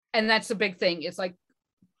And that's the big thing. It's like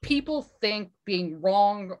people think being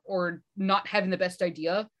wrong or not having the best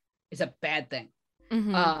idea is a bad thing.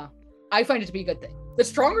 I find it to be a good thing. The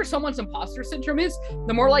stronger someone's imposter syndrome is,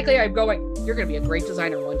 the more likely I'm going, you're going to be a great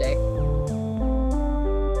designer one day.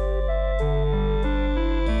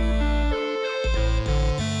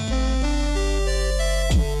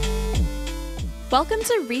 Welcome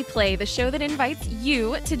to Replay, the show that invites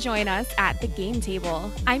you to join us at the game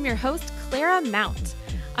table. I'm your host, Clara Mount.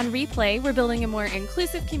 On Replay, we're building a more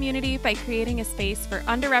inclusive community by creating a space for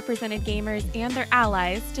underrepresented gamers and their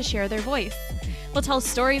allies to share their voice. We'll tell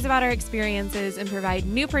stories about our experiences and provide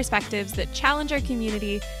new perspectives that challenge our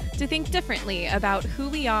community to think differently about who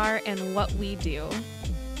we are and what we do.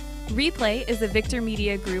 Replay is a Victor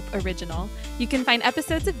Media Group original. You can find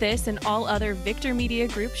episodes of this and all other Victor Media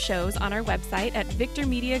Group shows on our website at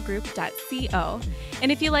victormediagroup.co.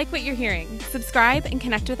 And if you like what you're hearing, subscribe and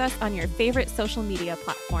connect with us on your favorite social media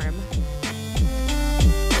platform.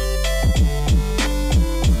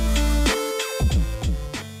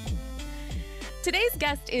 Today's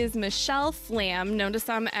guest is Michelle Flam, known to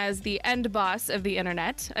some as the end boss of the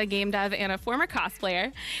internet, a game dev and a former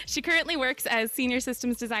cosplayer. She currently works as senior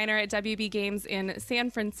systems designer at WB Games in San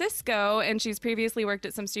Francisco, and she's previously worked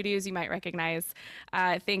at some studios you might recognize.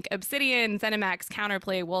 Think Obsidian, ZeniMax,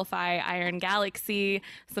 Counterplay, Wolfeye, Iron Galaxy,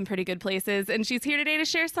 some pretty good places. And she's here today to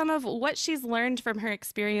share some of what she's learned from her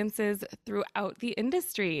experiences throughout the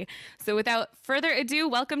industry. So without further ado,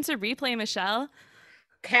 welcome to Replay, Michelle.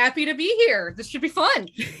 Happy to be here. This should be fun.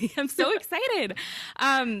 I'm so excited.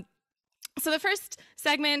 So the first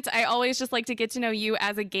segment, I always just like to get to know you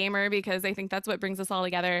as a gamer because I think that's what brings us all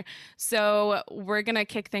together. So we're going to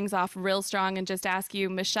kick things off real strong and just ask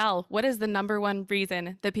you, Michelle, what is the number one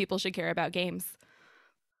reason that people should care about games?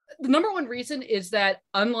 The number one reason is that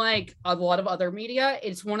unlike a lot of other media,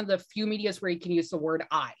 it's one of the few medias where you can use the word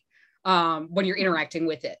I when you're interacting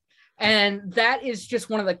with it. And that is just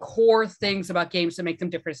one of the core things about games that make them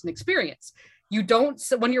different as an experience. You don't,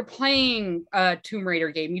 when you're playing a Tomb Raider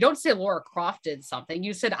game, you don't say Lara Croft did something.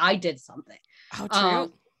 You said I did something. Oh,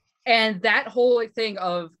 true. And that whole thing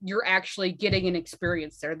of you're actually getting an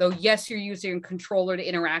experience there. Though, yes, you're using a controller to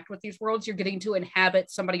interact with these worlds. You're getting to inhabit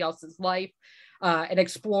somebody else's life and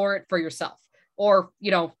explore it for yourself. Or, you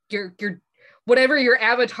know, your whatever your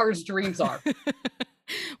avatar's dreams are.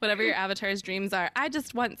 Whatever your avatar's dreams are. I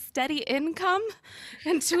just want steady income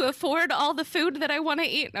and to afford all the food that I want to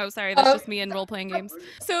eat. Oh, sorry, that's just me in role-playing games.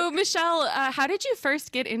 So, Michelle, how did you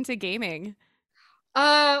first get into gaming?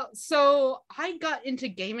 So I got into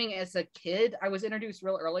gaming as a kid. I was introduced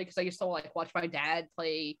real early because I used to watch my dad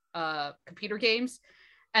play computer games,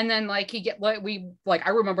 and then I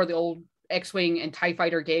remember the old X-Wing and TIE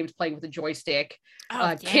Fighter games playing with a joystick.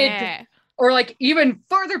 Kid, or even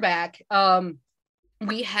farther back.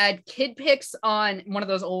 We had kid pics on one of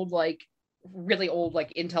those old, really old,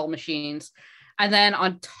 Intel machines. And then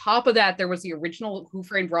on top of that, there was the original Who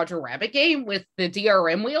Framed Roger Rabbit game with the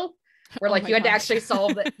DRM wheel, where you had to actually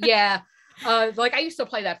solve it. Yeah. I used to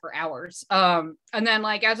play that for hours. And then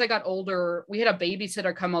as I got older, we had a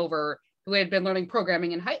babysitter come over who had been learning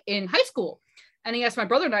programming in high school. And he asked my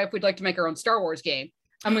brother and I if we'd like to make our own Star Wars game.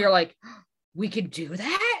 And we were like, we could do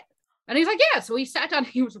that? And he's like, yeah. So he sat down,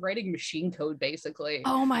 he was writing machine code, basically.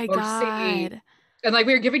 Oh my God. And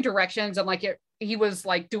we were giving directions, and he was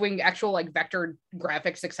doing actual vector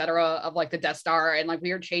graphics, etc., of the Death Star, and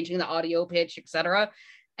we were changing the audio pitch, etc.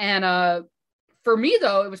 And for me,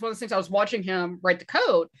 though, it was one of those things. I was watching him write the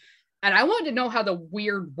code, and I wanted to know how the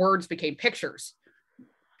weird words became pictures.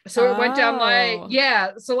 So it went down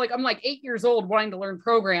So I'm 8 years old wanting to learn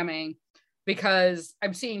programming because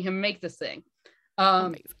I'm seeing him make this thing.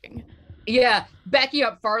 Amazing. Yeah, backing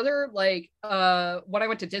up farther, when I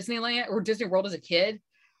went to Disneyland or Disney World as a kid,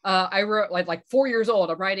 I wrote 4 years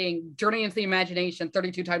old. I'm writing Journey into the Imagination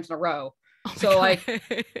 32 times in a row. So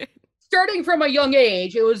starting from a young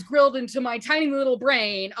age, it was grilled into my tiny little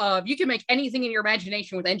brain of you can make anything in your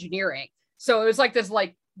imagination with engineering. So it was this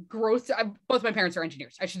growth. Both my parents are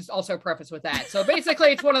engineers. I should also preface with that. So basically,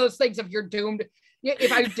 it's one of those things of you're doomed.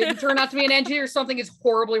 If I didn't turn out to be an engineer, something is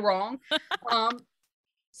horribly wrong.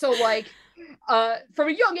 So from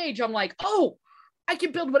a young age, I'm oh, I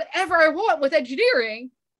can build whatever I want with engineering,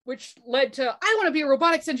 which led to, I want to be a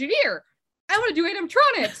robotics engineer. I want to do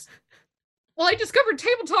animatronics. Well, I discovered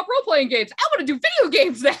tabletop role-playing games. I want to do video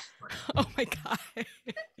games now. Oh my God.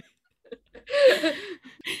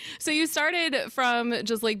 So you started from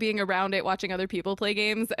just being around it, watching other people play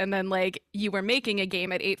games, and then you were making a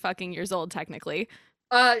game at 8 fucking years old, technically.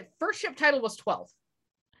 First ship title was 12.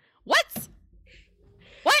 What?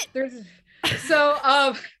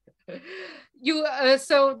 So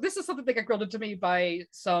So this is something that got grilled into me by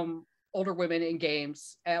some older women in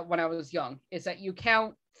games when I was young, is that you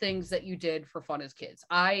count things that you did for fun as kids.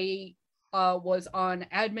 I was on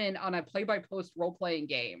admin on a play-by-post role-playing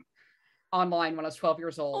game online when I was 12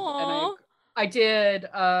 years old. Aww. And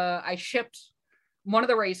I shipped one of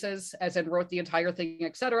the races, as in wrote the entire thing,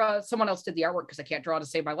 etc. Someone else did the artwork because I can't draw to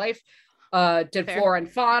save my life. Did Fair. Flora and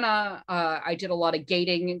fauna. I did a lot of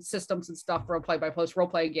gating systems and stuff for a play-by-post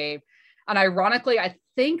role-playing game. And ironically, I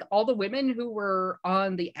think all the women who were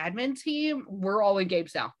on the admin team were all in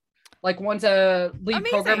games now. Like one's a lead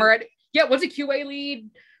programmer one's a QA lead.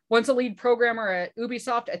 One's a lead programmer at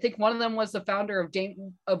Ubisoft. I think one of them was the founder of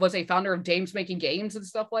Dames Making Games and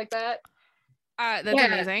stuff like that. That's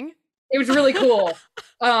amazing. It was really cool.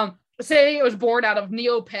 Say it was born out of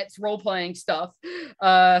Neopets role-playing stuff.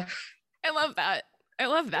 I love that.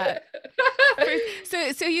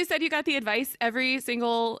 So you said you got the advice, everything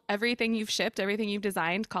you've shipped, everything you've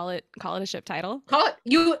designed, call it a ship title.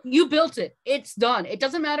 You built it. It's done. It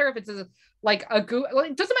doesn't matter if it's it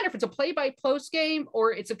doesn't matter if it's a play-by-post game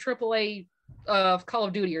or it's a AAA Call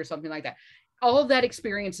of Duty or something like that. All of that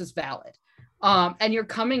experience is valid. And you're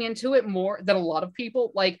coming into it more than a lot of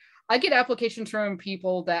people. Like, I get applications from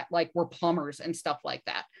people that like were plumbers and stuff like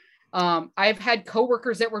that. I've had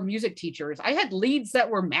coworkers that were music teachers. I had leads that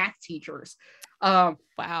were math teachers.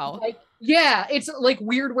 Wow. It's like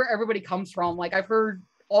weird where everybody comes from. Like, I've heard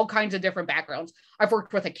all kinds of different backgrounds. I've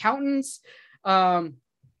worked with accountants. I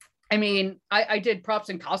did props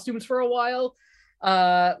and costumes for a while.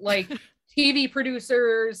 Like TV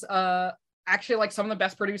producers, actually like some of the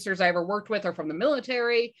best producers I ever worked with are from the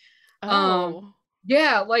military.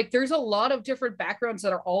 Like there's a lot of different backgrounds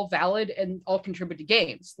that are all valid and all contribute to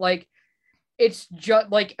games. Like, it's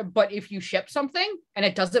just like, but if you ship something and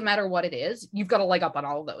it doesn't matter what it is, you've got a leg up on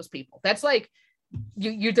all of those people. That's like,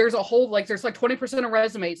 there's a whole, like, there's like 20% of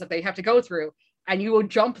resumes that they have to go through, and you will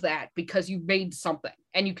jump that because you made something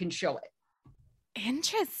and you can show it.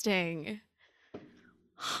 Interesting.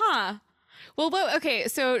 Huh. Well, okay.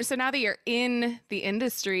 So now that you're in the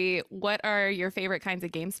industry, what are your favorite kinds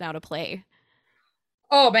of games now to play?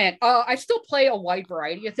 Oh man, I still play a wide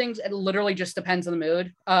variety of things. It literally just depends on the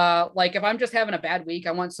mood. Like if I'm just having a bad week,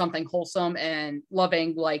 I want something wholesome and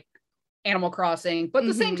loving, like Animal Crossing. But at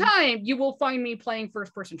the same time, you will find me playing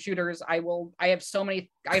first-person shooters. I have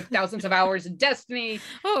thousands of hours in Destiny.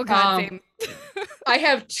 Oh God, same. I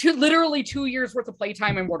have literally 2 years worth of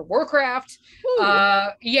playtime in World of Warcraft.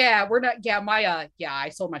 I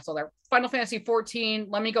sold my soul there. Final Fantasy 14.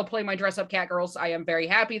 Let me go play my dress up cat girls. I am very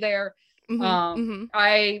happy there.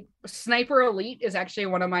 Sniper Elite is actually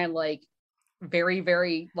one of my like very,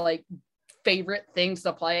 very like favorite things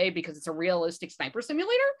to play because it's a realistic sniper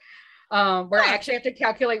simulator where I actually have to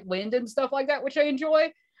calculate wind and stuff like that, which I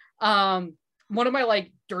enjoy. One of my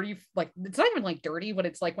like dirty, like, it's not even like dirty, but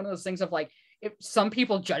it's like one of those things of like, if some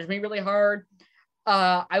people judge me really hard,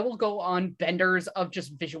 I will go on benders of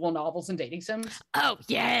just visual novels and dating sims. Oh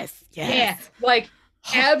yes. Yeah, like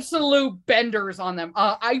absolute benders on them.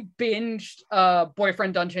 I binged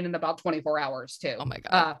Boyfriend Dungeon in about 24 hours too. Oh my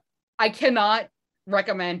God. I cannot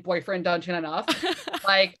recommend Boyfriend Dungeon enough.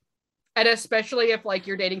 Like, and especially if like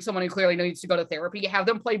you're dating someone who clearly needs to go to therapy, have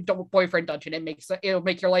them play Boyfriend Dungeon. It'll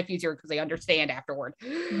make your life easier because they understand afterward.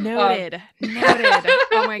 Noted.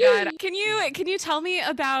 Oh my God. Can you tell me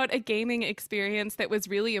about a gaming experience that was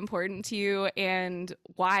really important to you and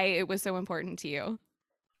why it was so important to you?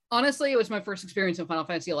 Honestly, it was my first experience in Final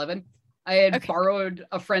Fantasy XI. I had borrowed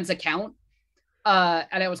a friend's account,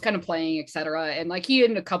 and I was kind of playing, etc. And like he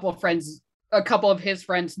and a couple of his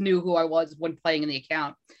friends knew who I was when playing in the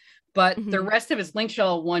account. But the rest of his link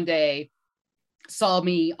shell one day saw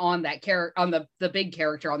me on that on the big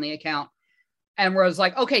character on the account, and was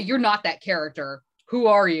like, "Okay, you're not that character. Who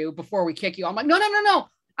are you?" Before we kick you, I'm like, "No.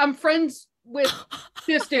 I'm friends with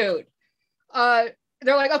this dude."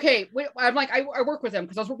 They're like, okay, wait. I'm like, I work with him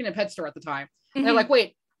because I was working at a pet store at the time. And they're like,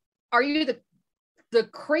 wait, are you the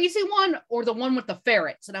crazy one or the one with the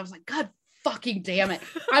ferrets? And I was like, God fucking damn it.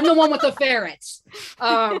 I'm the one with the ferrets.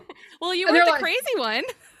 Well, you were the crazy one.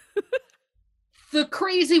 The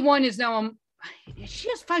crazy one is now, she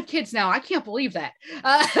has 5 kids now. I can't believe that.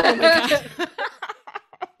 Oh my God.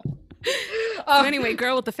 So anyway,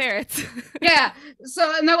 girl with the ferrets. Yeah.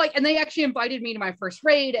 So, and they're like, and they actually invited me to my first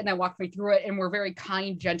raid and they walked me through it and were very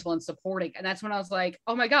kind, gentle, and supporting. And that's when I was like,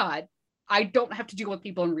 oh my God, I don't have to deal with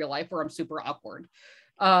people in real life where I'm super awkward.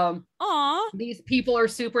 These people are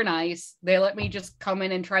super nice. They let me just come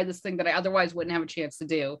in and try this thing that I otherwise wouldn't have a chance to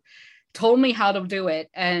do. Told me how to do it,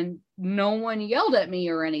 and no one yelled at me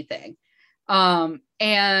or anything. And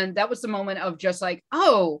that was the moment of just like,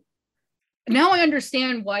 oh, now I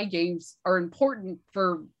understand why games are important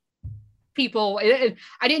for people.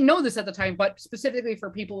 I didn't know this at the time, but specifically for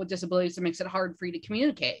people with disabilities, it makes it hard for you to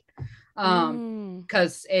communicate.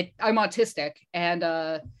 Because I'm autistic,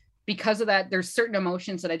 and because of that, there's certain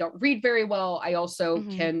emotions that I don't read very well. I also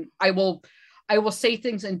I will say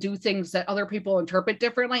things and do things that other people interpret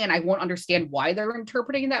differently, and I won't understand why they're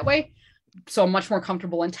interpreting that way. So I'm much more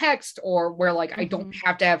comfortable in text, or where like I don't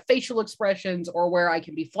have to have facial expressions, or where I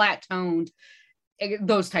can be flat toned,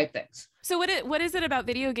 those type things. So what is it about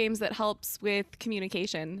video games that helps with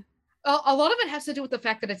communication? A lot of it has to do with the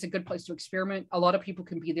fact that it's a good place to experiment. A lot of people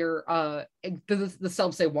can be there, the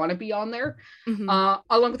selves they want to be on there.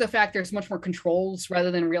 Along with the fact there's much more controls rather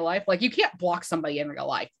than real life. Like, you can't block somebody in real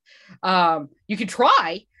life. You can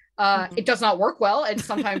try. It does not work well, and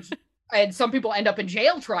sometimes and some people end up in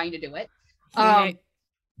jail trying to do it.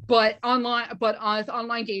 But with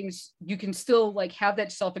online games, you can still like have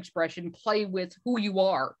that self-expression, play with who you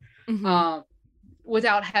are,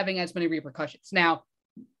 without having as many repercussions. Now,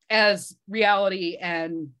 as reality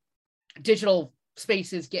and digital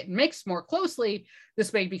spaces get mixed more closely,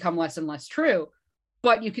 this may become less and less true,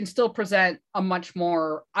 but you can still present a much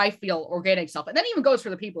more, I feel, organic self. And that even goes for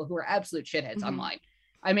the people who are absolute shitheads online.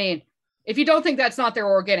 I mean, if you don't think that's not their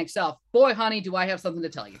organic self, boy, honey, do I have something to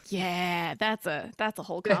tell you. Yeah, that's a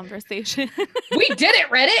whole conversation. We did it,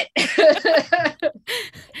 Reddit.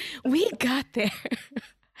 We got there.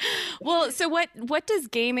 Well, so what does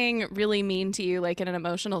gaming really mean to you, like in an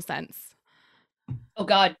emotional sense? Oh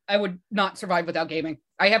God, I would not survive without gaming.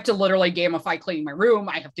 I have to literally gamify cleaning my room.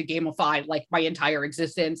 I have to gamify like my entire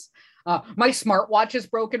existence. My smartwatch is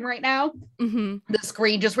broken right now. The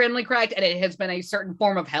screen just randomly cracked, and it has been a certain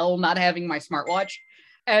form of hell not having my smartwatch.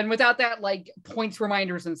 And without that, like points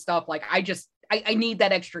reminders and stuff, like I need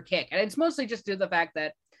that extra kick. And it's mostly just due to the fact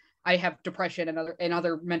that I have depression and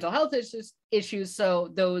other mental health issues.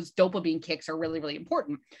 So those dopamine kicks are really, really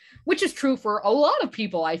important, which is true for a lot of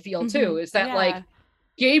people. I feel too, is that like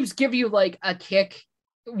games give you like a kick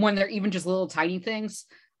when they're even just little tiny things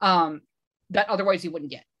that otherwise you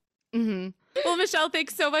wouldn't get. Well, Michelle,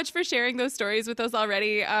 thanks so much for sharing those stories with us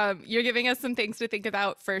already. You're giving us some things to think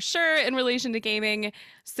about for sure in relation to gaming.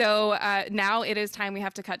 So now it is time we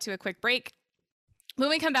have to cut to a quick break. When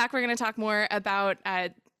we come back, we're going to talk more about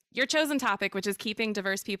your chosen topic, which is keeping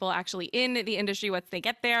diverse people actually in the industry once they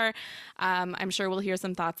get there. I'm sure we'll hear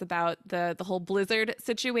some thoughts about the whole Blizzard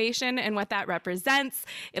situation and what that represents.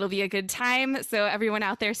 It'll be a good time. So everyone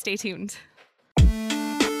out there, stay tuned.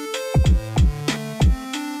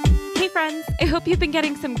 Hey friends, I hope you've been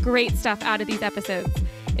getting some great stuff out of these episodes.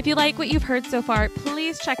 If you like what you've heard so far,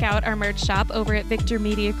 please check out our merch shop over at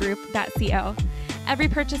victormediagroup.co. Every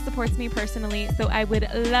purchase supports me personally, so I would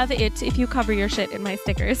love it if you cover your shit in my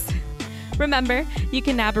stickers. Remember, you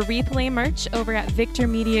can nab a replay merch over at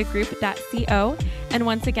victormediagroup.co. And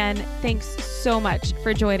once again, thanks so much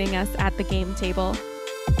for joining us at the game table.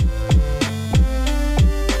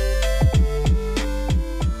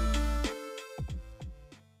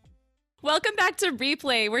 Welcome back to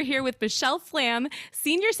Replay. We're here with Michelle Flam,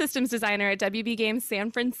 Senior Systems Designer at WB Games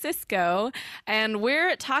San Francisco, and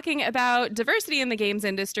we're talking about diversity in the games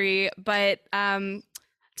industry, but to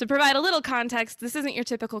provide a little context, this isn't your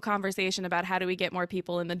typical conversation about how do we get more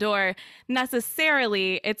people in the door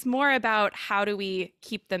necessarily. It's more about how do we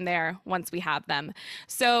keep them there once we have them.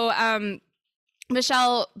 So,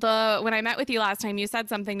 Michelle, when I met with you last time, you said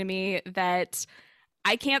something to me that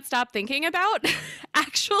I can't stop thinking about,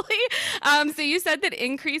 actually. So you said that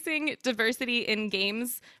increasing diversity in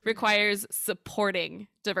games requires supporting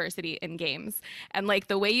diversity in games. And like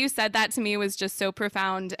the way you said that to me was just so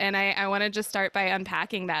profound. And I want to just start by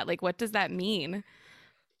unpacking that. Like, what does that mean?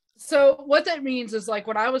 So what that means is like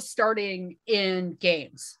when I was starting in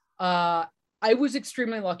games, I was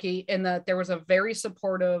extremely lucky in that there was a very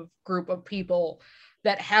supportive group of people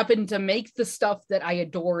that happened to make the stuff that I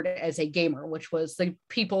adored as a gamer, which was the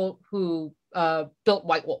people who built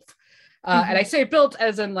White Wolf. And I say built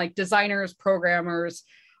as in like designers, programmers.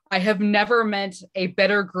 I have never met a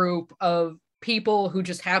better group of people who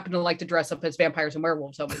just happen to like to dress up as vampires and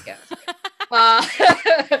werewolves on weekends. Love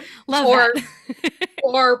that.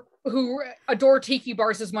 Or who adore tiki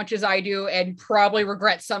bars as much as I do and probably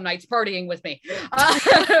regret some nights partying with me.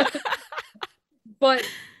 But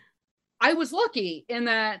I was lucky in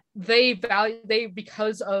that they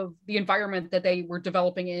because of the environment that they were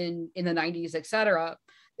developing in the 90s, etc.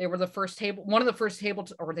 They were the first one of the first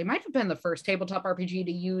or they might have been the first tabletop RPG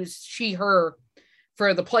to use she, her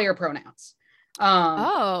for the player pronouns. You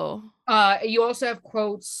also have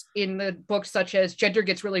quotes in the book such as gender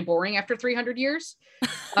gets really boring after 300 years.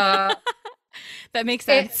 That makes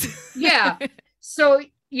sense. Yeah. So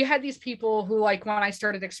you had these people who, like, when I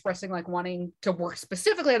started expressing like wanting to work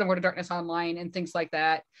specifically on the World of Darkness online and things like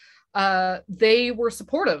that, they were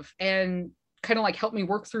supportive and kind of like helped me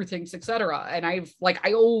work through things, etc. And I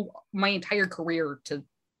owe my entire career to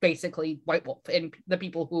basically White Wolf and the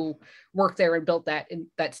people who worked there and built that in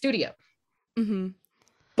that studio. Mm-hmm.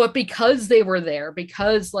 But because they were there,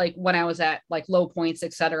 because like when I was at like low points,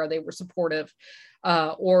 etc., they were supportive,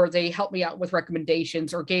 or they helped me out with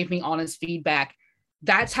recommendations or gave me honest feedback.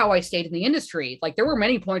 That's how I stayed in the industry. Like there were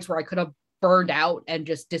many points where I could have burned out and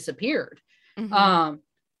just disappeared. Mm-hmm.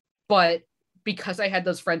 But because I had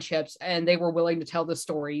those friendships and they were willing to tell the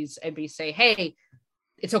stories and say, hey,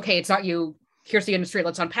 it's okay. It's not you. Here's the industry.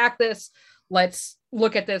 Let's unpack this. Let's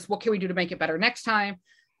look at this. What can we do to make it better next time?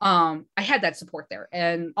 I had that support there.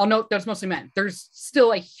 And I'll note there's mostly men. There's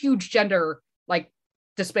still a huge gender like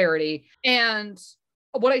disparity. And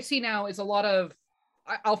what I see now is a lot of,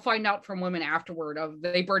 I'll find out from women afterward of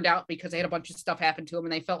they burned out because they had a bunch of stuff happen to them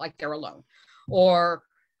and they felt like they're alone, or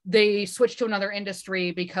they switched to another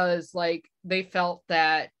industry because like they felt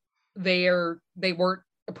that they weren't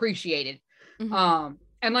appreciated. Mm-hmm.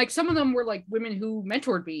 And like some of them were like women who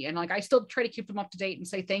mentored me, and like I still try to keep them up to date and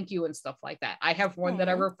say thank you and stuff like that. I have one that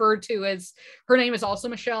I referred to as, her name is also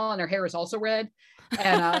Michelle and her hair is also red,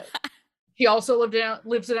 and she also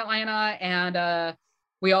lives in Atlanta, and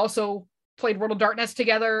we also played World of Darkness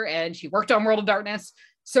together, and she worked on World of Darkness.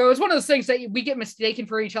 So it's one of those things that we get mistaken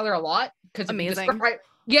for each other a lot, because amazing.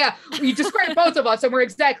 You describe both of us and we're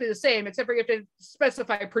exactly the same, except for you have to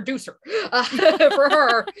specify a producer for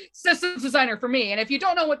her, systems designer for me. And if you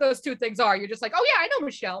don't know what those two things are, you're just like, oh yeah, I know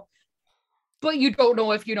Michelle, but you don't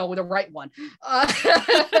know if you know the right one.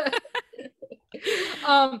 I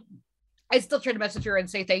still try to message her and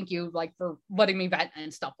say thank you, like for letting me vent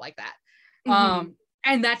and stuff like that. Mm-hmm.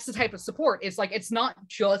 And that's the type of support. It's like, it's not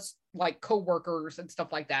just like coworkers and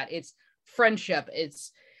stuff like that. It's friendship.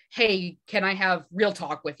 It's, hey, can I have real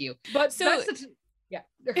talk with you? But so I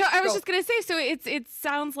was just gonna say, so it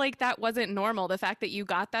sounds like that wasn't normal. The fact that you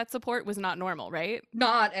got that support was not normal, right?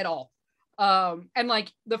 Not at all. And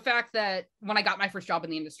like the fact that when I got my first job in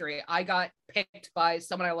the industry, I got picked by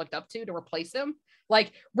someone I looked up to replace him.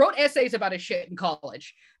 Like wrote essays about his shit in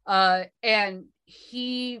college. And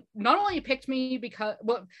he not only picked me because,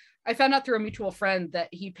 well, I found out through a mutual friend that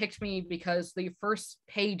he picked me because the first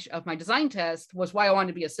page of my design test was why I wanted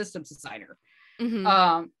to be a systems designer.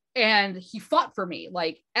 Mm-hmm. And he fought for me,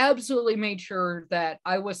 like absolutely made sure that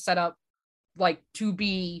I was set up like to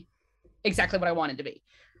be exactly what I wanted to be.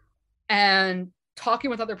 And talking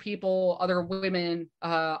with other people, other women,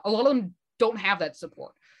 a lot of them don't have that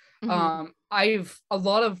support. Mm-hmm. A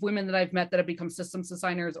lot of women that I've met that have become systems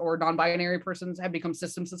designers, or non-binary persons have become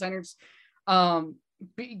systems designers,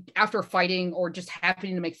 after fighting or just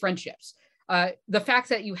happening to make friendships. The fact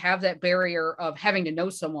that you have that barrier of having to know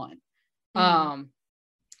someone, mm-hmm.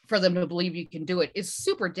 For them to believe you can do it is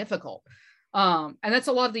super difficult. And that's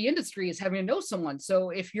a lot of the industry, is having to know someone. So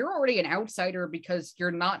if you're already an outsider because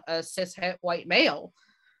you're not a cishet white male,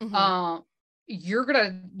 mm-hmm.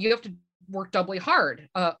 You have to work doubly hard.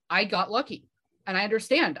 I got lucky, and I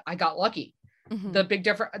understand I got lucky. Mm-hmm.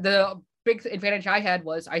 The big advantage I had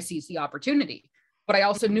was I seized the opportunity, but I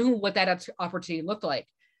also knew what that opportunity looked like.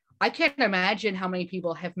 I can't imagine how many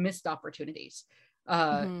people have missed opportunities.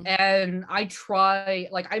 Mm-hmm. And I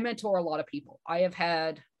mentor a lot of people. I have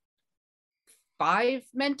had 5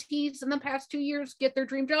 mentees in the past 2 years get their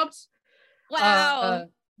dream jobs. Wow.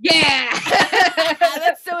 Yeah.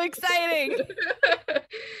 That's so exciting.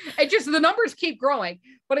 And just the numbers keep growing,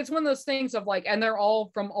 but it's one of those things of like, and they're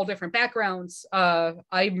all from all different backgrounds.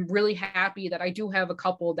 I'm really happy that I do have a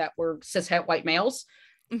couple that were cishet white males,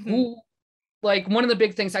 mm-hmm. who, like, one of the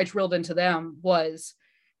big things I drilled into them was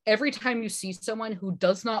every time you see someone who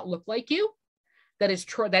does not look like you, that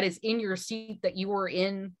is in your seat that you were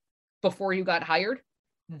in before you got hired,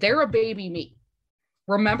 they're a baby me.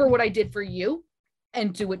 Remember what I did for you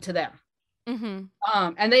and do it to them. Mm-hmm.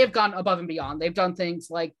 And they have gone above and beyond. They've done things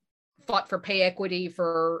like fought for pay equity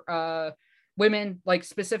for women. Like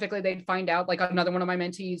specifically, they'd find out, like another one of my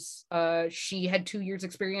mentees, she had 2 years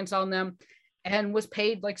experience on them and was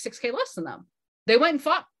paid like $6,000 less than them. They went and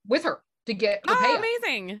fought with her to get the pay.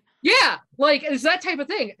 Amazing. Yeah. Like it's that type of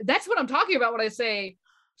thing. That's what I'm talking about when I say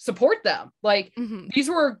support them. Like mm-hmm. these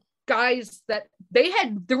were guys that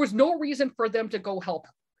there was no reason for them to go help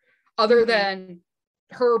other mm-hmm. than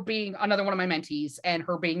her being another one of my mentees and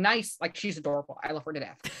her being nice. Like she's adorable. I love her to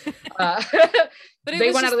death. But it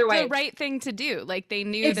was went out of their way. The right thing to do. Like they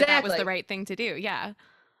knew exactly. that was the right thing to do. Yeah.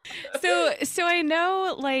 So I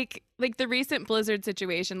know like the recent Blizzard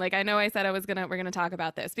situation, like I know I said we're gonna talk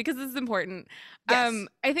about this because this is important. Yes.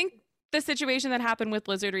 I think the situation that happened with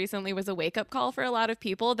Blizzard recently was a wake-up call for a lot of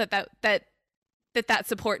people that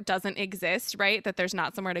support doesn't exist, right? That there's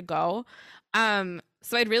not somewhere to go.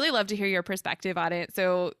 So I'd really love to hear your perspective on it.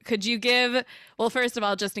 So could you give, well, first of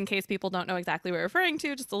all, just in case people don't know exactly what we're referring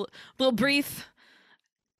to, just a little brief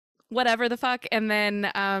whatever the fuck, and then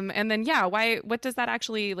yeah, what does that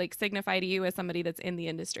actually like signify to you as somebody that's in the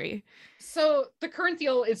industry? So the current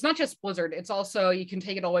deal, it's not just Blizzard, it's also, you can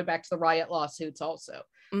take it all the way back to the Riot lawsuits also.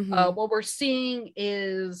 Mm-hmm. What we're seeing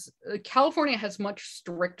is California has much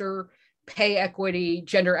stricter pay equity,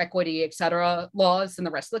 gender equity, etc. laws than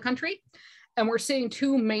the rest of the country. And we're seeing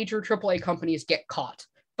two major AAA companies get caught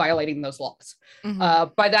violating those laws.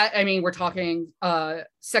 Mm-hmm. By that, I mean, we're talking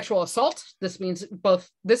sexual assault. This means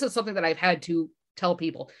this is something that I've had to tell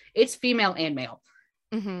people. It's female and male.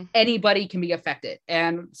 Mm-hmm. Anybody can be affected.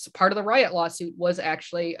 And part of the Riot lawsuit was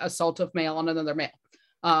actually assault of male on another male.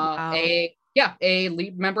 Wow. A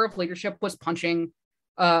member of leadership was punching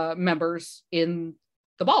members in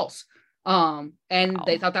the balls. And Wow.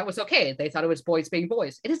 they thought that was okay. They thought it was boys being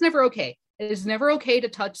boys. It is never okay. It is never okay to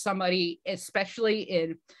touch somebody, especially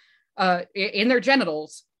in their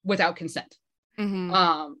genitals, without consent.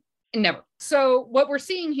 Mm-hmm. Never. So what we're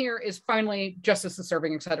seeing here is finally justice is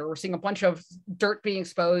serving, etc. We're seeing a bunch of dirt being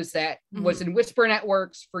exposed that was in whisper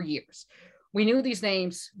networks for years. We knew these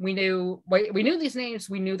names. We knew these names.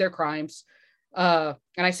 We knew their crimes. And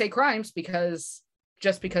I say crimes because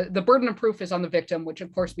the burden of proof is on the victim, which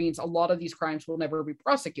of course means a lot of these crimes will never be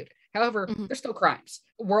prosecuted. However, they're still crimes.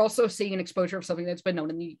 We're also seeing an exposure of something that's been known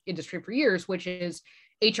in the industry for years, which is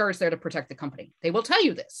HR is there to protect the company. They will tell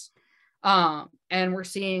you this. And we're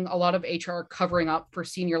seeing a lot of HR covering up for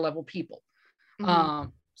senior level people.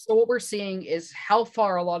 So what we're seeing is how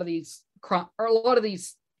far a lot of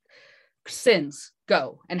these sins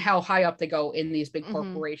go and how high up they go in these big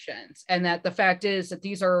corporations. And that the fact is that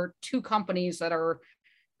these are two companies that are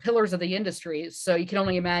pillars of the industry. So you can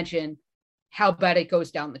only imagine how bad it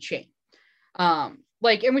goes down the chain. And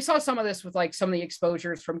we saw some of this with like some of the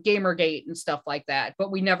exposures from Gamergate and stuff like that,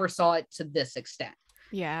 but we never saw it to this extent.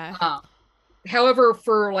 Yeah. However,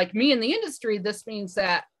 for like me in the industry, this means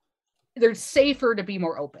that they're safer to be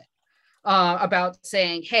more open about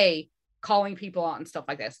saying, hey, calling people out and stuff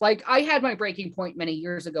like this. Like I had my breaking point many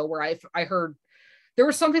years ago where I heard there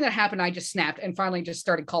was something that happened. I just snapped and finally just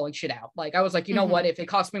started calling shit out. Like I was like, you know what, if it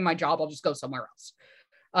costs me my job, I'll just go somewhere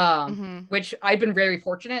else. Which I've been very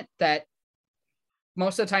fortunate that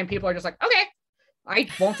most of the time people are just like, okay, I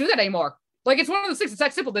won't do that anymore. Like it's one of those things, it's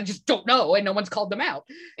that simple. They just don't know and no one's called them out.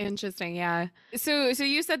 Interesting. Yeah. So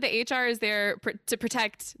you said the HR is there to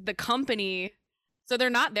protect the company. So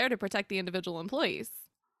they're not there to protect the individual employees.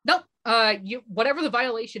 No, whatever the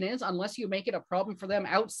violation is, unless you make it a problem for them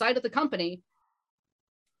outside of the company,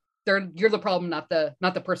 you're the problem, not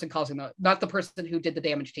the person not the person who did the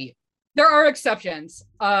damage to you. There are exceptions.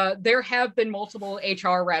 There have been multiple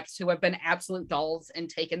HR reps who have been absolute dolls and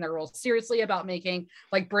taken their role seriously about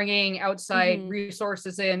bringing outside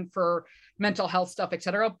resources in for mental health stuff,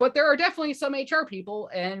 etc. But there are definitely some HR people,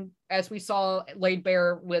 and as we saw laid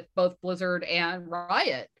bare with both Blizzard and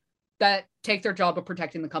Riot, that take their job of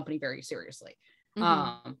protecting the company very seriously.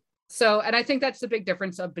 And I think that's the big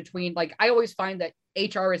difference between, like, I always find that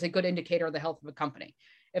HR is a good indicator of the health of a company.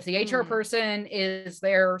 If the HR person is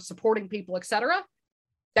there supporting people, etc.,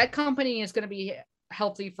 that company is going to be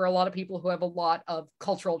healthy for a lot of people who have a lot of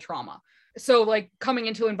cultural trauma. So like coming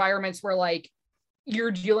into environments where like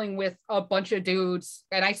you're dealing with a bunch of dudes,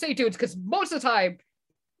 and I say dudes because most of the time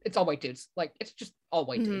it's all white dudes. Like it's just all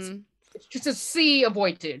white dudes. It's just a sea of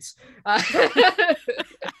white dudes. I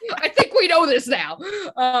think we know this now.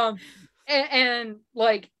 And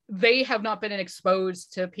like they have not been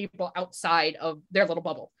exposed to people outside of their little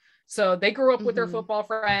bubble. So they grew up with their football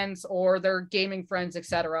friends or their gaming friends,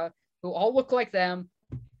 etc., who all look like them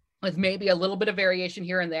with maybe a little bit of variation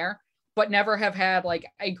here and there, but never have had like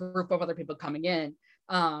a group of other people coming in.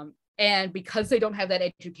 And because they don't have that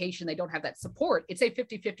education, they don't have that support, it's a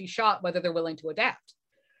 50-50 shot whether they're willing to adapt.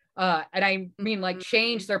 And I mean, like,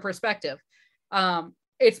 change their perspective.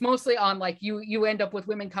 It's mostly on like you end up with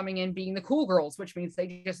women coming in being the cool girls, which means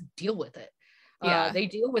they just deal with it. They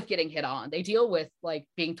deal with getting hit on. They deal with like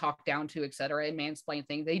being talked down to, etc., and mansplain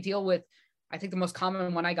things. They deal with, I think the most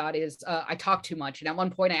common one I got is I talk too much. And at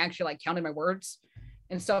one point I actually like counted my words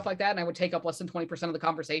and stuff like that. And I would take up less than 20% of the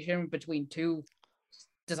conversation between two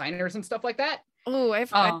designers and stuff like that. Oh,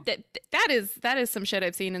 that is some shit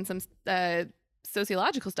I've seen in some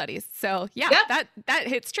sociological studies. So yeah. That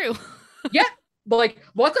hits true. Yeah. But like,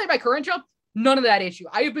 luckily my current job, none of that issue.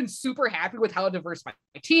 I have been super happy with how diverse my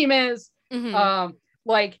team is.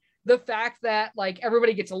 Like the fact that like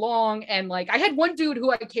everybody gets along, and like I had one dude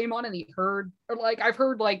who I came on and he heard, or like I've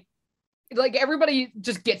heard like everybody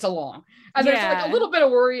just gets along, and there's like a little bit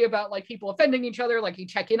of worry about like people offending each other, like you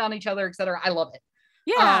check in on each other, etc. I love it.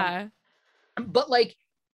 But like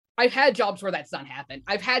I've had jobs where that's not happened.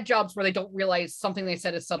 I've had jobs where they don't realize something they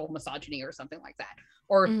said is subtle misogyny or something like that,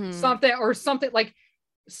 or something like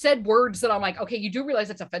said words that I'm like, okay, you do realize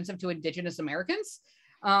it's offensive to Indigenous Americans,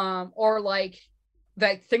 or like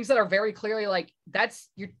that things that are very clearly like that's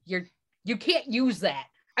you can't use that.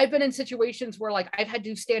 I've been in situations where like I've had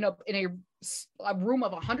to stand up in a room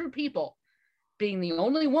of 100 people, being the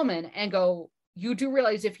only woman, and go, you do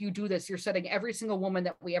realize if you do this, you're setting every single woman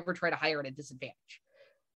that we ever try to hire at a disadvantage.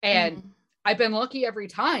 And I've been lucky every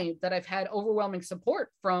time that I've had overwhelming support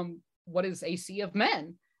from what is a sea of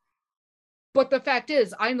men. But the fact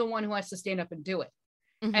is, I'm the one who has to stand up and do it.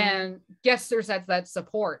 And yes, there's that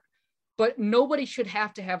support, but nobody should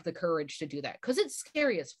have to have the courage to do that, because it's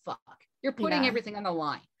scary as fuck. You're putting everything on the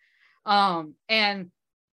line. And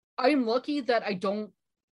I'm lucky that I don't,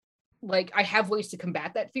 like, I have ways to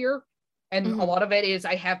combat that fear. And a lot of it is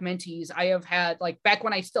I have mentees. I have had, like, back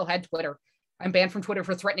when I still had Twitter, I'm banned from Twitter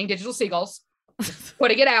for threatening digital seagulls,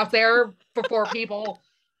 putting it out there before people.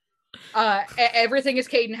 Everything is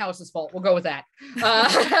Caden House's fault. We'll go with that.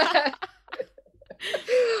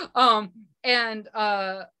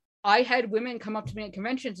 I had women come up to me at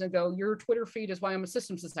conventions and go, your Twitter feed is why I'm a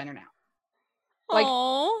systems designer now. Like,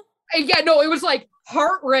 yeah, no, it was like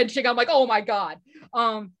heart-wrenching. I'm like, oh my God.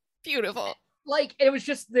 Beautiful. Like, it was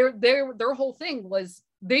just their whole thing was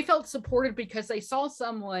they felt supported because they saw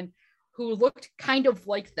someone who looked kind of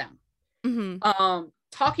like them,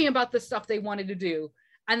 talking about the stuff they wanted to do.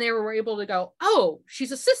 And they were able to go, oh,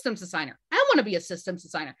 she's a systems designer. I want to be a systems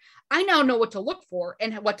designer. I now know what to look for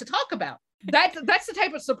and what to talk about. That's the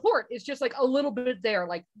type of support. It's just like a little bit there,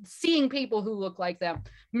 like seeing people who look like them,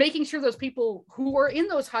 making sure those people who are in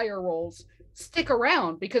those higher roles stick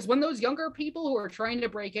around, because when those younger people who are trying to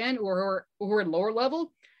break in or who are in lower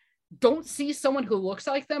level don't see someone who looks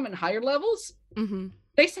like them in higher levels,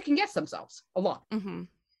 they second guess themselves a lot.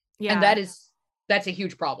 Yeah. And that's a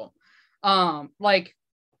huge problem. Like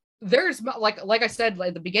there's like I said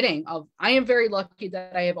at the beginning of, I am very lucky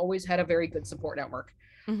that I have always had a very good support network.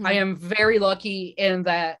 I am very lucky in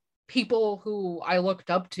that people who I looked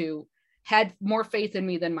up to had more faith in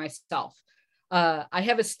me than myself. I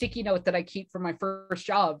have a sticky note that I keep from my first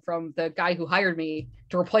job from the guy who hired me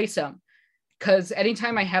to replace him. Because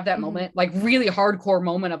anytime I have that moment, like really hardcore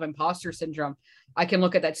moment of imposter syndrome, I can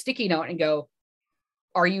look at that sticky note and go,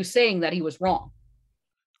 are you saying that he was wrong?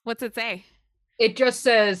 What's it say? It just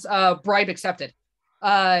says bribe accepted.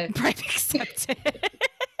 Bribe accepted.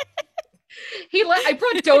 I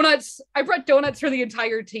brought donuts for the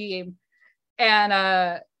entire team,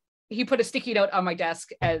 and he put a sticky note on my desk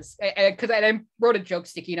because I wrote a joke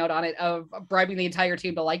sticky note on it of bribing the entire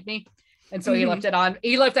team to like me, and so he left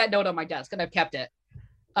that note on my desk, and I've kept it.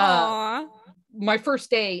 My first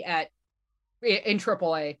day in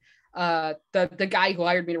AAA, the guy who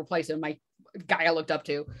hired me to replace him, my guy I looked up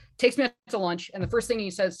to, takes me out to lunch, and the first thing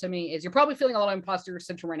he says to me is, you're probably feeling a lot of imposter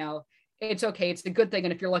syndrome right now. It's okay. It's a good thing.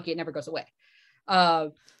 And if you're lucky, it never goes away.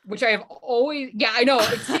 Which I have always, I know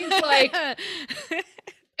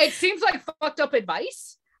it seems like fucked up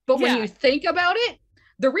advice, but when you think about it,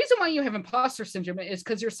 the reason why you have imposter syndrome is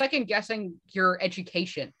because you're second guessing your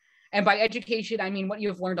education. And by education, I mean what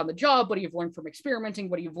you've learned on the job, what you've learned from experimenting,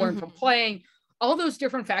 what you've learned from playing, all those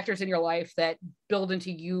different factors in your life that build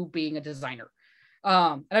into you being a designer.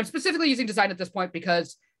 And I'm specifically using design at this point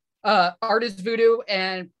because art is voodoo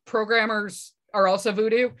and programmers are also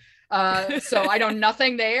voodoo. So I know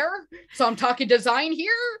nothing there. So I'm talking design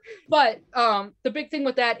here. But the big thing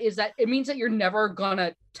with that is that it means that you're never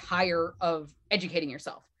gonna tire of educating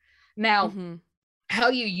yourself. Now, how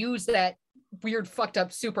you use that weird fucked up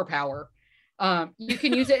superpower, you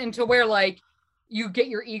can use it into where like you get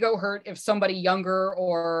your ego hurt if somebody younger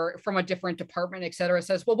or from a different department, etc.,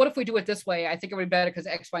 says, well, what if we do it this way? I think it would be better because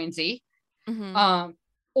X, Y, and Z.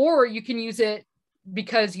 Or you can use it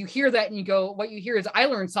because you hear that and you go, what you hear is, I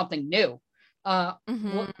learned something new. And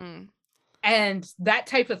that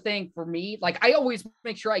type of thing for me, like I always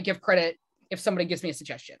make sure I give credit if somebody gives me a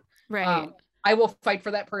suggestion. Right. I will fight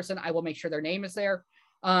for that person. I will make sure their name is there.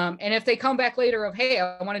 And if they come back later of, hey,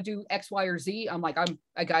 I want to do X, Y, or Z, I'm like,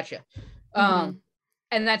 I got you. And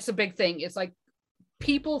that's the big thing. It's like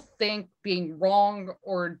people think being wrong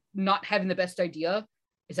or not having the best idea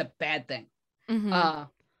is a bad thing.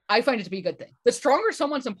 I find it to be a good thing. The stronger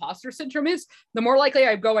someone's imposter syndrome is, the more likely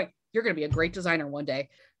I'm going, you're going to be a great designer one day.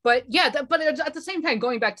 But yeah, but at the same time,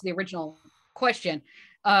 going back to the original question,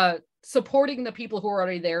 supporting the people who are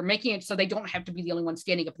already there, making it so they don't have to be the only one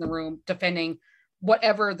standing up in the room defending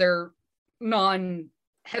whatever their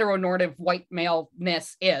non-heteronormative white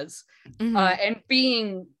maleness is, and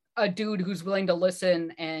being a dude who's willing to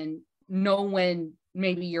listen and know when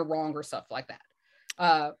maybe you're wrong or stuff like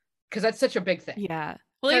that. Because that's such a big thing. Yeah.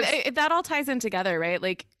 Well, that all ties in together, right?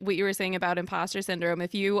 Like what you were saying about imposter syndrome.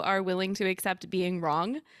 If you are willing to accept being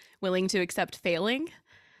wrong, willing to accept failing,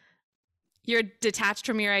 you're detached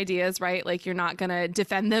from your ideas, right? Like you're not going to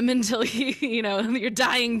defend them until your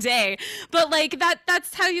dying day. But like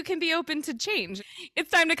that's how you can be open to change. It's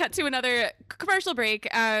time to cut to another commercial break.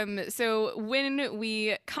 So when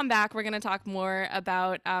we come back, we're going to talk more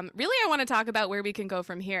about, really, I want to talk about where we can go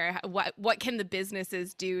from here. What can the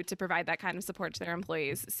businesses do to provide that kind of support to their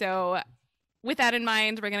employees? So with that in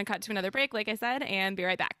mind, we're going to cut to another break, like I said, and be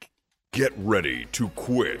right back. Get ready to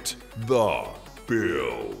quit the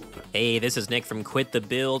build. Hey, this is Nick from Quit the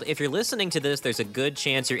Build. If you're listening to this, there's a good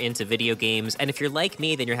chance you're into video games, and if you're like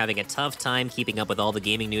me, then you're having a tough time keeping up with all the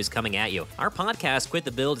gaming news coming at you. Our podcast, Quit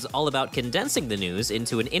the Build, is all about condensing the news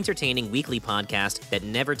into an entertaining weekly podcast that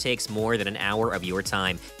never takes more than an hour of your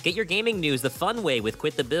time. Get your gaming news the fun way with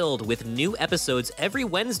Quit the Build, with new episodes every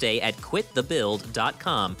Wednesday at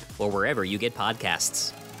quitthebuild.com or wherever you get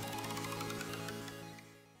podcasts.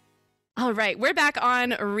 All right, we're back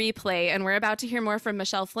on Replay, and we're about to hear more from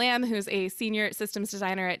Michelle Flam, who's a senior systems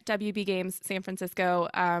designer at WB Games San Francisco,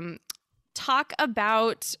 talk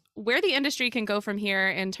about where the industry can go from here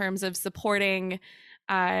in terms of supporting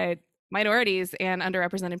minorities and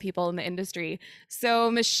underrepresented people in the industry.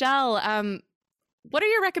 So, Michelle, what are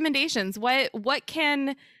your recommendations? What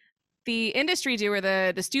can the industry do, or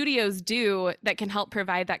the studios do, that can help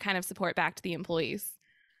provide that kind of support back to the employees?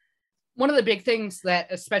 One of the big things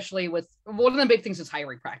is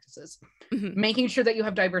hiring practices, making sure that you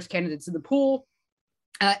have diverse candidates in the pool,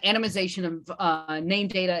 anonymization of name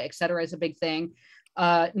data, et cetera, is a big thing.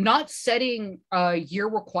 Not setting year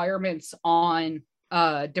requirements on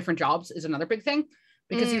different jobs is another big thing,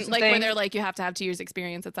 because where they're like, you have to have 2 years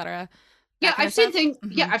experience, et cetera. Yeah, I've seen things.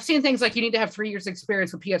 Yeah, I've seen things like you need to have 3 years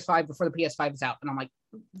experience with PS5 before the PS5 is out, and I'm like,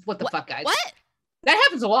 what the fuck, guys? What? That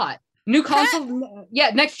happens a lot. New console,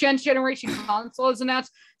 next generation console is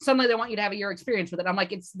announced. Suddenly they want you to have a year experience with it. I'm like,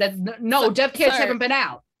 dev kits haven't been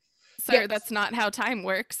out. Sir, that's not how time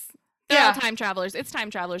works. They're all time travelers. It's time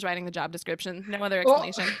travelers writing the job description. No other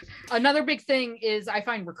explanation. Well, another big thing is I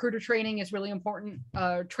find recruiter training is really important.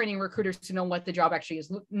 Training recruiters to know what the job actually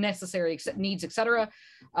is necessary, needs, etc.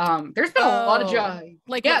 There's been a lot of jobs.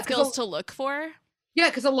 Like what skills to look for? Yeah,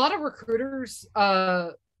 because a lot of recruiters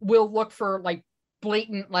will look for like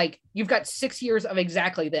blatant, like, you've got 6 years of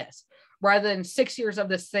exactly this, rather than 6 years of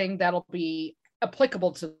this thing that'll be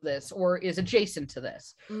applicable to this or is adjacent to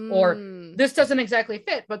this, or this doesn't exactly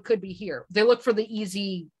fit but could be here. They look for the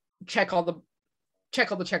easy check all the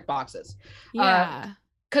check boxes.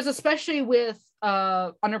 Because especially with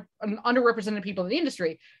underrepresented people in the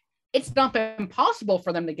industry, it's not been possible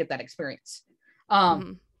for them to get that experience.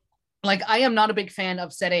 Like, I am not a big fan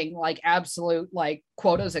of setting like absolute like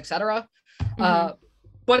quotas, etc.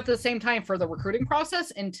 But at the same time, for the recruiting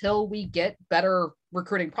process, until we get better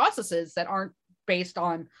recruiting processes that aren't based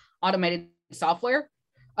on automated software,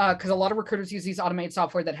 because a lot of recruiters use these automated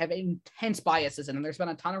software that have intense biases in them. There's been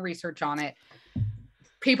a ton of research on it.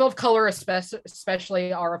 People of color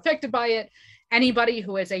especially are affected by it. Anybody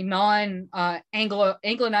who has a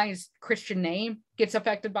non-Anglicized Christian name gets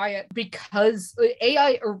affected by it, because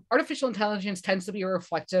AI or artificial intelligence tends to be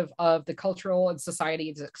reflective of the cultural and society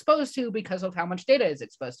it's exposed to because of how much data is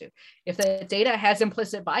exposed to. If the data has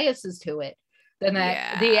implicit biases to it, then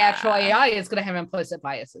the actual AI is going to have implicit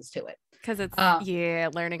biases to it. Because it's,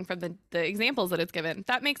 learning from the examples that it's given.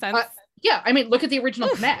 That makes sense. I mean, look at the original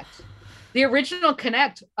Kinect. The original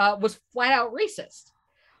Kinect was flat out racist.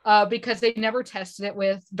 Because they never tested it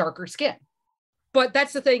with darker skin. But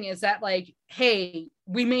that's the thing, is that like, hey,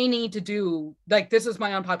 we may need to do, like, this is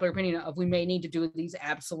my unpopular opinion of, we may need to do these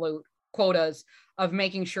absolute quotas of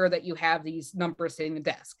making sure that you have these numbers sitting the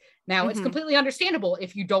desk. Now, it's completely understandable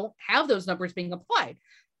if you don't have those numbers being applied.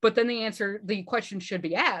 But then the question should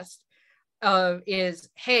be asked is,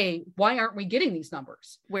 hey, why aren't we getting these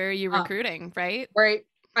numbers? Where are you recruiting, right? Right.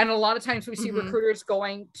 And a lot of times we see recruiters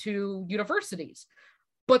going to universities,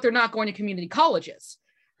 but they're not going to community colleges.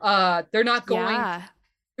 They're not going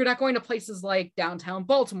to places like downtown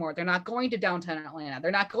Baltimore. They're not going to downtown Atlanta.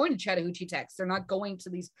 They're not going to Chattahoochee Tech. They're not going to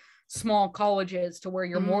these small colleges to where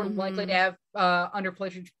you're more likely to have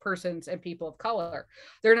underprivileged persons and people of color.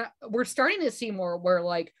 We're starting to see more where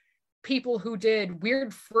like people who did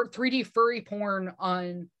weird 3D furry porn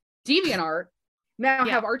on DeviantArt now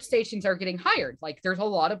have art stations are getting hired. Like there's a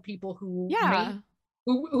lot of people who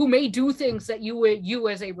may do things that you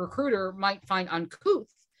as a recruiter might find uncouth.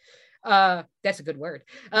 That's a good word.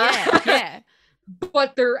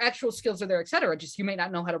 But their actual skills are there, etc. Just you may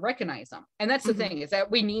not know how to recognize them. And that's the thing, is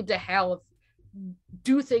that we need to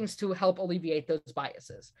do things to help alleviate those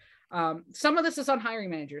biases. Some of this is on hiring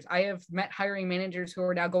managers. I have met hiring managers who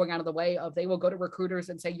are now going out of the way of, they will go to recruiters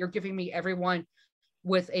and say, you're giving me everyone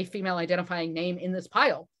with a female identifying name in this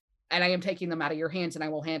pile, and I am taking them out of your hands and I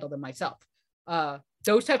will handle them myself.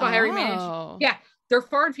 Those type of hiring managers, they're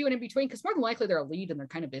far and few and in between, because more than likely they're a lead and they're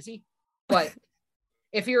kind of busy. But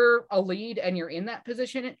if you're a lead and you're in that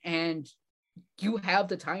position and you have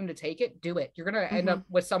the time to take it, do it. You're going to end up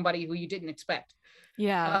with somebody who you didn't expect.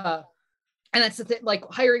 And that's the thing, like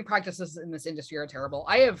hiring practices in this industry are terrible.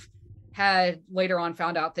 I have had later on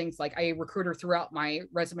found out things like a recruiter threw out my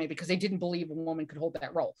resume because they didn't believe a woman could hold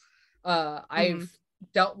that role. I've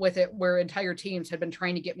dealt with it where entire teams had been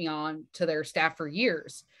trying to get me on to their staff for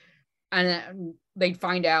years. And then they'd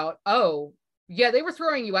find out, oh, yeah, they were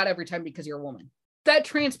throwing you out every time because you're a woman. That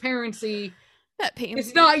transparency, that pain.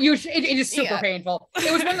 It's not usually, it is super painful.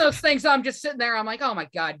 It was one of those things. I'm just sitting there. I'm like, oh my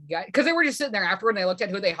God, because they were just sitting there afterward and they looked at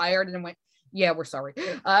who they hired and then went, yeah, we're sorry.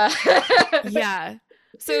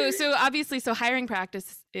 So obviously, hiring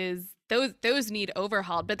practice is those need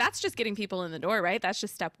overhauled, but that's just getting people in the door, right? That's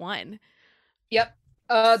just step one. Yep.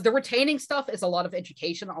 The retaining stuff is a lot of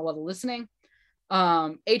education, a lot of listening.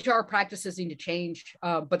 HR practices need to change,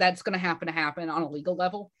 but that's going to happen on a legal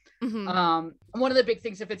level. One of the big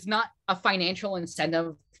things, if it's not a financial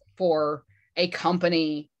incentive for a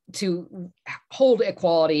company to hold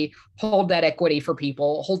equality, hold that equity for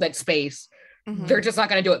people, hold that space, they're just not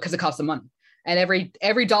going to do it because it costs them money. And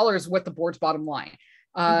every dollar is what the board's bottom line.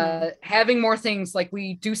 Having more things, like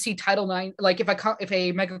we do see Title IX, like if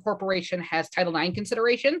a mega corporation has Title IX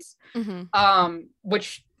considerations,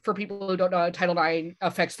 which for people who don't know, Title IX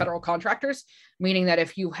affects federal contractors, meaning that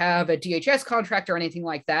if you have a DHS contract or anything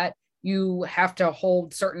like that, you have to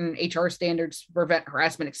hold certain HR standards to prevent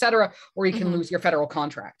harassment, etc., or you can lose your federal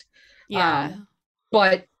contract.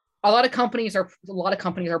 But a lot of companies are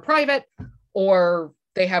private, or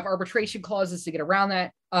they have arbitration clauses to get around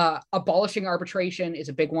that. Abolishing arbitration is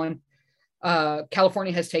a big one.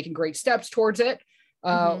 California has taken great steps towards it.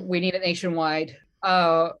 We need it nationwide.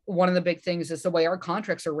 One of the big things is the way our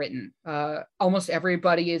contracts are written. Almost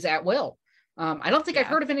everybody is at will. I don't think I've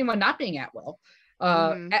heard of anyone not being at will.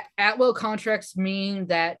 At will contracts mean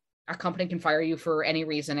that a company can fire you for any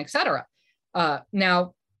reason, etc.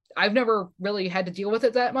 Now, I've never really had to deal with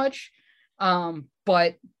it that much,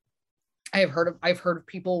 but I've heard of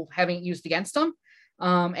people having it used against them,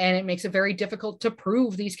 and it makes it very difficult to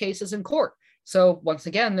prove these cases in court. So once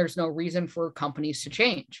again, there's no reason for companies to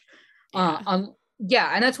change.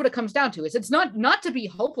 And that's what it comes down to. It's not to be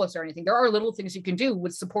hopeless or anything. There are little things you can do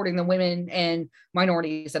with supporting the women and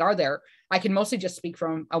minorities that are there. I can mostly just speak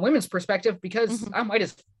from a women's perspective because I'm white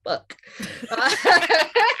as fuck.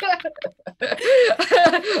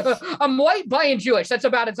 I'm white, bi, and Jewish. That's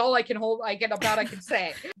about it's all I can hold. I can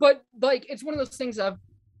say. But like, it's one of those things of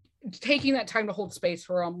taking that time to hold space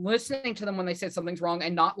for them, listening to them when they say something's wrong,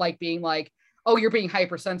 and not like being like, oh, you're being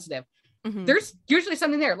hypersensitive. There's usually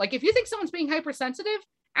something there. Like if you think someone's being hypersensitive,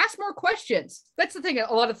 ask more questions. That's the thing.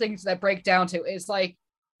 A lot of things that break down to is like,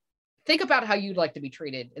 think about how you'd like to be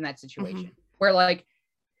treated in that situation where like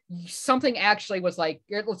something actually was like,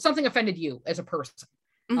 something offended you as a person.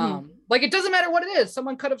 Like it doesn't matter what it is.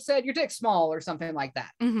 Someone could have said your dick's small or something like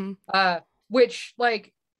that. Which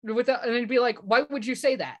like, and it'd be like, why would you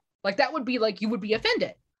say that? Like that would be like, you would be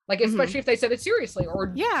offended. Like, especially if they said it seriously or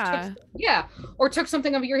took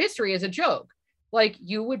something of your history as a joke, like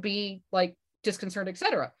you would be like disconcerted,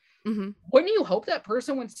 etc. Wouldn't you hope that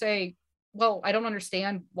person would say, well, I don't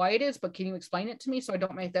understand why it is, but can you explain it to me so I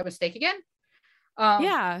don't make that mistake again?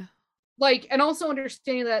 Like, and also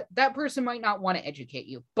understanding that person might not want to educate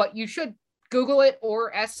you, but you should Google it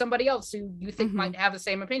or ask somebody else who you think might have the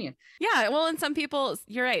same opinion. Well, and some people,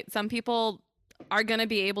 you're right. Some people are going to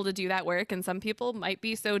be able to do that work, and some people might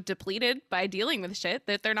be so depleted by dealing with shit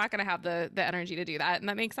that they're not going to have the energy to do that, and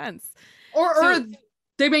that makes sense. Or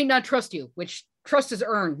they may not trust you, which trust is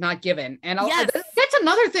earned, not given. And that's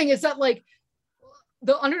another thing, is that like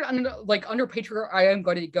the under patriarchy, I am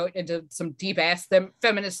going to go into some deep ass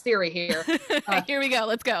feminist theory here. Here we go.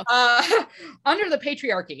 Let's go. Under the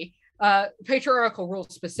patriarchy, patriarchal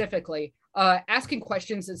rules specifically, asking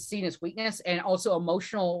questions is seen as weakness, and also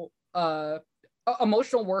emotional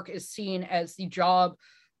work is seen as the job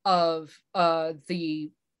of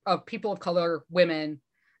people of color, women,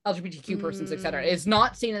 LGBTQ persons, etc. It's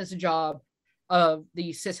not seen as a job of the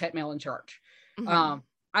cishet male in charge. And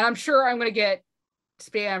I'm sure I'm going to get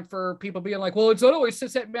spam for people being like, well, it's not always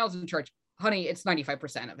cishet males in charge. Honey, it's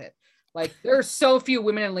 95% of it. Like, there are so few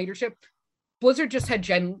women in leadership. Blizzard just had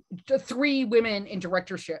 3 women in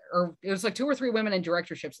directorship, or it was like 2 or 3 women in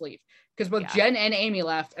directorships leave, because both Jen and Amy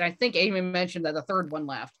left, and I think Amy mentioned that the third one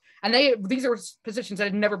left. And these are positions that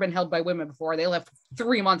had never been held by women before. They left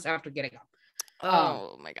 3 months after getting them.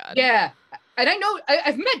 Oh my God. Yeah. And I know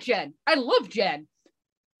I've met Jen. I love Jen.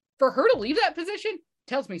 For her to leave that position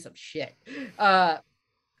tells me some shit.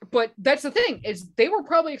 But that's the thing, is they were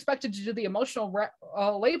probably expected to do the emotional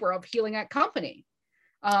labor of healing that company.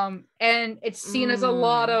 And it's seen as a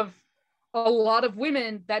lot of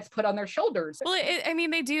women that's put on their shoulders. Well,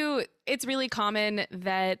 it's really common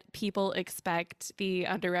that people expect the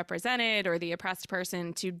underrepresented or the oppressed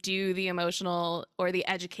person to do the emotional or the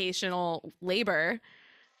educational labor.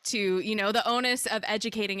 To, the onus of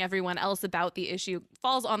educating everyone else about the issue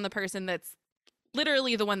falls on the person that's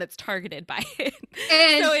literally the one that's targeted by it.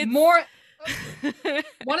 And so more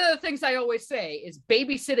one of the things I always say is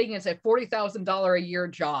babysitting is a $40,000 a year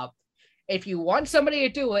job. If you want somebody to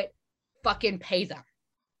do it, fucking pay them.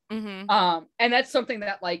 And that's something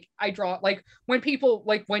that, like, I draw, like, when people,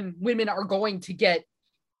 like, when women are going to get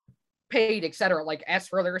paid, etc., like, ask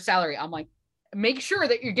for their salary, I'm like, make sure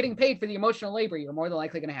that you're getting paid for the emotional labor you're more than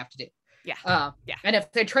likely going to have to do. Yeah. And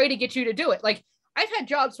if they try to get you to do it, like, I've had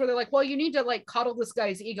jobs where they're like, well, you need to, like, coddle this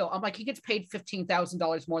guy's ego. I'm like, he gets paid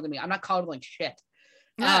 $15,000 more than me. I'm not coddling shit.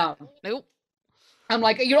 Nope. I'm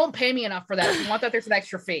like, you don't pay me enough for that. If you want that, there's an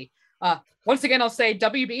extra fee. Once again, I'll say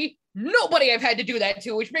WB, nobody I've had to do that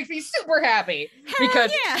to, which makes me super happy.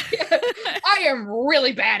 Because I am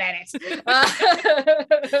really bad at it.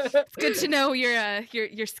 It's good to know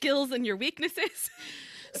your skills and your weaknesses.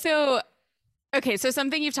 So, okay, so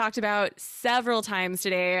something you've talked about several times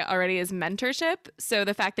today already is mentorship. So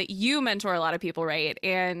the fact that you mentor a lot of people, right?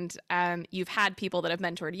 And you've had people that have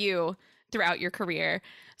mentored you throughout your career.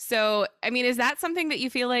 So, is that something that you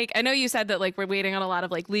feel like, I know you said that, like, we're waiting on a lot of,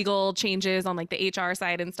 like, legal changes on, like, the HR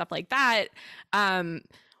side and stuff like that.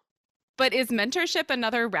 But is mentorship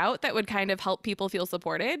another route that would kind of help people feel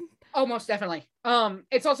supported? Oh, most definitely.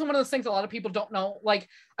 It's also one of those things a lot of people don't know. Like,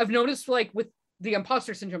 I've noticed, like, with the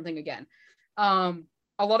imposter syndrome thing again, a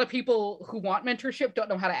lot of people who want mentorship don't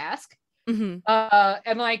know how to ask. And,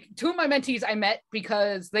 like, 2 of my mentees I met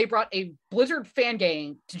because they brought a Blizzard fan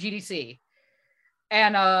game to GDC.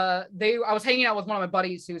 And I was hanging out with one of my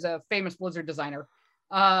buddies who's a famous Blizzard designer.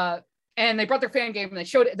 And they brought their fan game and they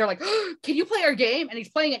showed it. They're like, oh, can you play our game? And he's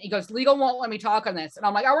playing it. And he goes, legal won't let me talk on this. And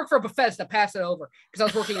I'm like, I work for Bethesda, pass it over. Because I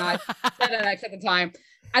was working on FedEx at the time.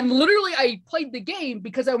 And literally I played the game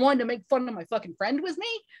because I wanted to make fun of my fucking friend with me.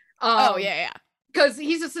 Because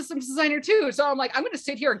he's a systems designer too. So I'm like, I'm going to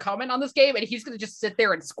sit here and comment on this game and he's going to just sit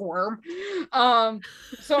there and squirm.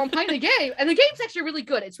 So I'm playing the game and the game's actually really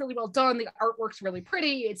good. It's really well done. The artwork's really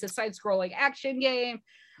pretty. It's a side-scrolling action game.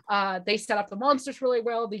 They set up the monsters really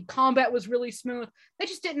well. The combat was really smooth. They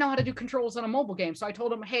just didn't know how to do controls on a mobile game. So I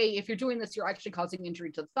told them, hey, if you're doing this, you're actually causing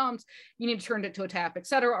injury to the thumbs. You need to turn it to a tap,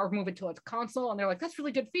 etc., or move it to a console. And they're like, that's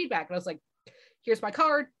really good feedback. And I was like, here's my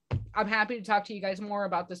card. I'm happy to talk to you guys more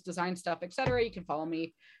about this design stuff, etc. You can follow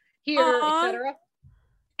me here, etc.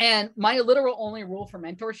 And my literal only rule for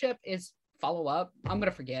mentorship is follow up. I'm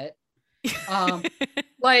gonna forget.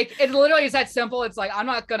 Like, it literally is that simple. It's like, I'm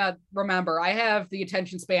not gonna remember. I have the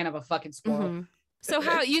attention span of a fucking squirrel. So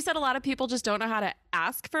how you said a lot of people just don't know how to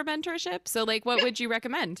ask for mentorship. So, like, what would you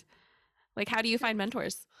recommend? Like, how do you find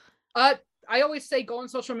mentors? I always say go on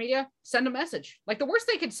social media, send a message. Like, the worst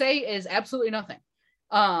they could say is absolutely nothing.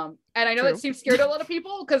 And I know it seems scary to a lot of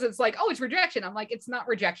people because it's like, oh, it's rejection. I'm like, it's not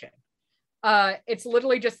rejection. It's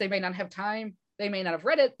literally just they may not have time. They may not have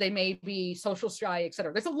read it. They may be social shy,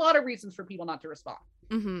 etc. There's a lot of reasons for people not to respond.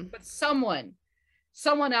 But someone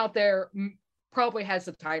out there probably has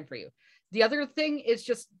the time for you. The other thing is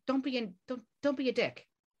just don't be a dick.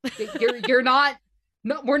 You're not.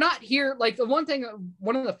 No, we're not here. Like, one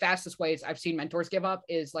of the fastest ways I've seen mentors give up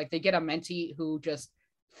is, like, they get a mentee who just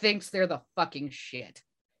thinks they're the fucking shit.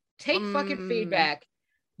 Take fucking feedback.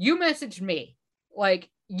 You messaged me. Like,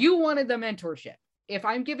 you wanted the mentorship. If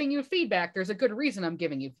I'm giving you feedback, there's a good reason I'm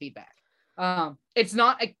giving you feedback. It's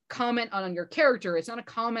not a comment on your character. It's not a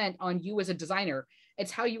comment on you as a designer.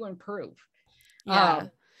 It's how you improve. Yeah.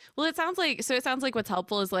 Well, it sounds like what's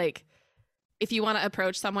helpful is, like, if you want to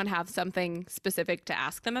approach someone, have something specific to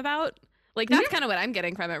ask them about. Like, that's kind of what I'm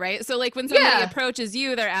getting from it, right? So, like, when somebody approaches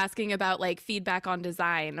you, they're asking about, like, feedback on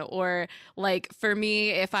design. Or, like, for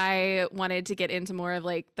me, if I wanted to get into more of,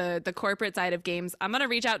 like, the corporate side of games, I'm going to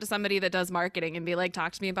reach out to somebody that does marketing and be like,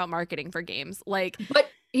 talk to me about marketing for games. Like, but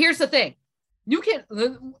here's the thing. You can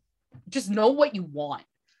just know what you want.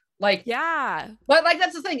 Like, yeah. But, like,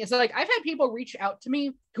 that's the thing. It's like, I've had people reach out to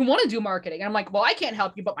me who want to do marketing. And I'm like, well, I can't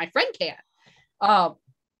help you, but my friend can.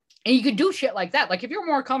 And you could do shit like that. Like, if you're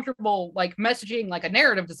more comfortable, like, messaging like a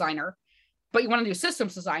narrative designer, but you want to do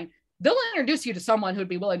systems design, they'll introduce you to someone who'd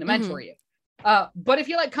be willing to mentor you. But if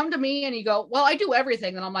you, like, come to me and you go, well, I do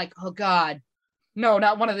everything. And I'm like, oh God, no,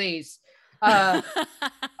 not one of these. So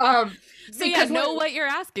yeah, know what you're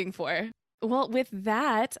asking for. Well, with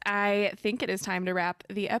that, I think it is time to wrap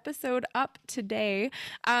the episode up today.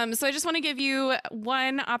 So I just want to give you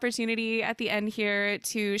one opportunity at the end here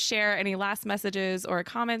to share any last messages or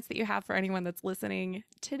comments that you have for anyone that's listening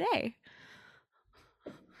today.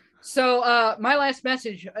 So my last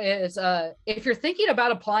message is if you're thinking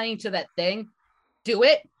about applying to that thing, do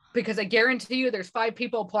it, because I guarantee you there's 5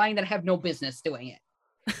 people applying that have no business doing it.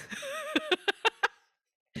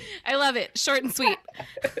 I love it. Short and sweet.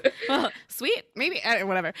 Well, sweet? Maybe.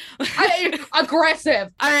 Whatever.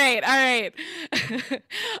 Aggressive. All right.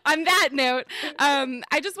 On that note,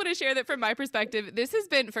 I just want to share that from my perspective, this has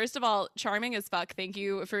been, first of all, charming as fuck. Thank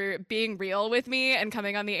you for being real with me and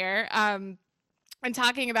coming on the air. And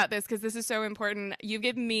talking about this, because this is so important. You've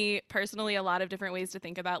given me personally a lot of different ways to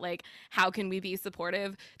think about, like, how can we be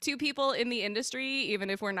supportive to people in the industry,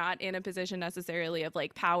 even if we're not in a position necessarily of,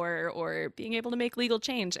 like, power or being able to make legal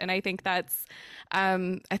change. And I think that's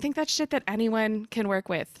shit that anyone can work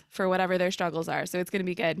with for whatever their struggles are. So it's going to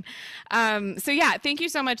be good. So yeah, thank you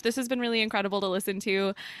so much. This has been really incredible to listen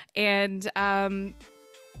to. And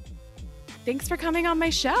thanks for coming on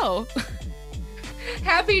my show.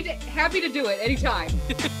 Happy to do it anytime.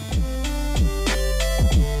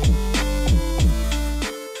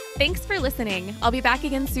 Thanks for listening. I'll be back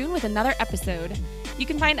again soon with another episode. You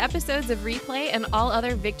can find episodes of Replay and all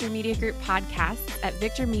other Victor Media Group podcasts at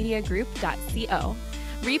victormediagroup.co.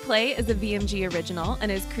 Replay is a VMG original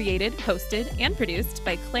and is created, hosted, and produced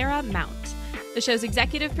by Clara Mount. The show's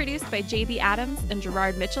executive produced by JB Adams and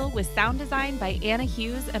Gerard Mitchell, with sound design by Anna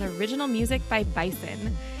Hughes and original music by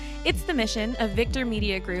Bison. It's the mission of Victor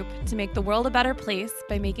Media Group to make the world a better place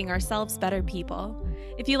by making ourselves better people.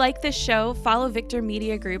 If you like this show, follow Victor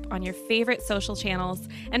Media Group on your favorite social channels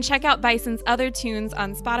and check out Bison's other tunes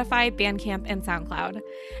on Spotify, Bandcamp, and SoundCloud.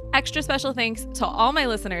 Extra special thanks to all my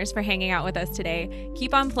listeners for hanging out with us today.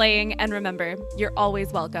 Keep on playing, and remember, you're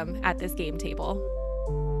always welcome at this game table.